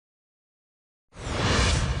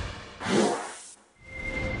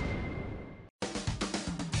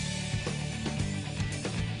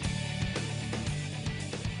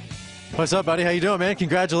What's up, buddy? How you doing, man?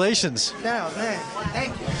 Congratulations. No, man.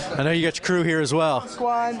 Thank you. I know you got your crew here as well.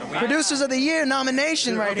 Squad. Producers of the Year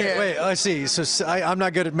nomination right here. Wait, let's see. So I'm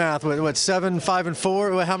not good at math. What 7, 5, and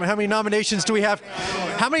 4? How many nominations do we have?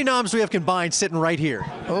 How many noms do we have combined sitting right here?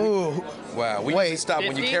 Oh. Wow, we usually stop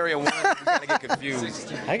 50? When you carry a 1, you kind of get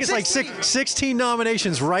confused. I think it's like 16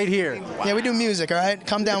 nominations right here. Wow. Yeah, we do music, all right?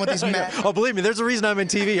 Come down with these math. Oh, believe me, there's a reason I'm in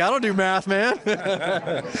TV. I don't do math, man.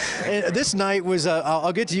 This night was,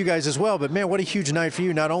 I'll get to you guys as well, but man, what a huge night for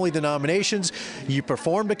you. Not only the nominations, you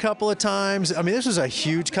performed a couple of times. I mean, this was a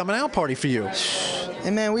huge coming out party for you.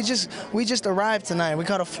 And man, we just arrived tonight. We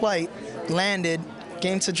caught a flight, landed,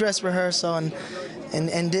 came to dress rehearsal,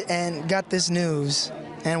 and got this news.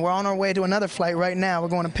 And we're on our way to another flight right now. We're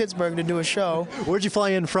going to Pittsburgh to do a show. Where'd you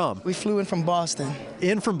fly in from? We flew in from Boston.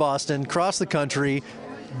 In from Boston, cross the country,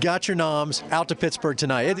 got your noms, out to Pittsburgh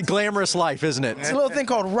tonight. Glamorous life, isn't it? It's a little thing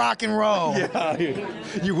called rock and roll. Yeah,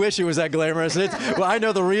 you wish it was that glamorous. Well, I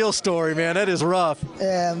know the real story, man. That is rough.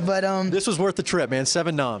 Yeah, but this was worth the trip, man.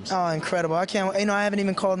 7 noms. Oh, incredible! I can't. You know, I haven't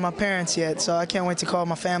even called my parents yet, so I can't wait to call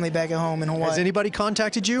my family back at home in Hawaii. Has anybody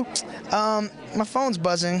contacted you? My phone's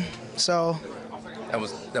buzzing, so. That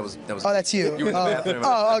was. Oh, that's you. You were in the bathroom.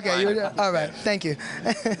 Oh, okay. All right. Thank you.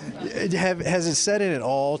 Has it set in at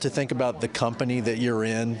all to think about the company that you're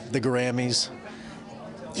in, the Grammys?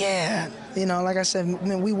 Yeah. You know, like I said,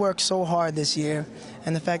 man, we worked so hard this year,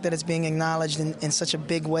 and the fact that it's being acknowledged in such a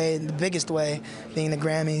big way, the biggest way, being the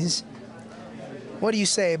Grammys. What do you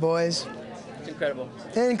say, boys? It's incredible.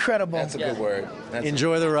 Incredible. That's a good word.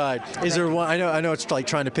 Enjoy the ride. Is there one? I know it's like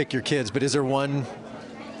trying to pick your kids, but is there one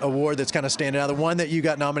award that's kind of standing out? The one that you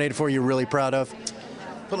got nominated for, you're really proud of?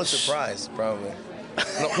 Pulitzer Prize, probably.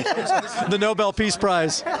 The Nobel Peace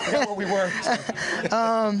Prize. Where we worked.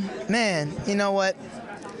 Man, you know what?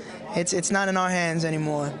 It's not in our hands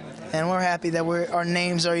anymore, and we're happy that our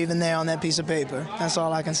names are even there on that piece of paper. That's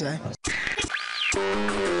all I can say.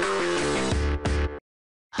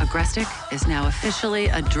 Agrestic is now officially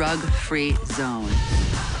a drug-free zone.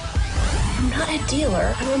 I'm not a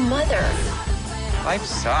dealer. I'm a mother. Life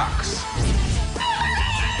sucks.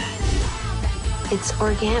 It's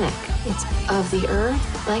organic. It's of the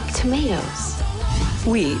earth, like tomatoes.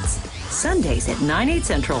 Weeds. Sundays at 9/8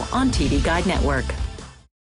 Central on TV Guide Network.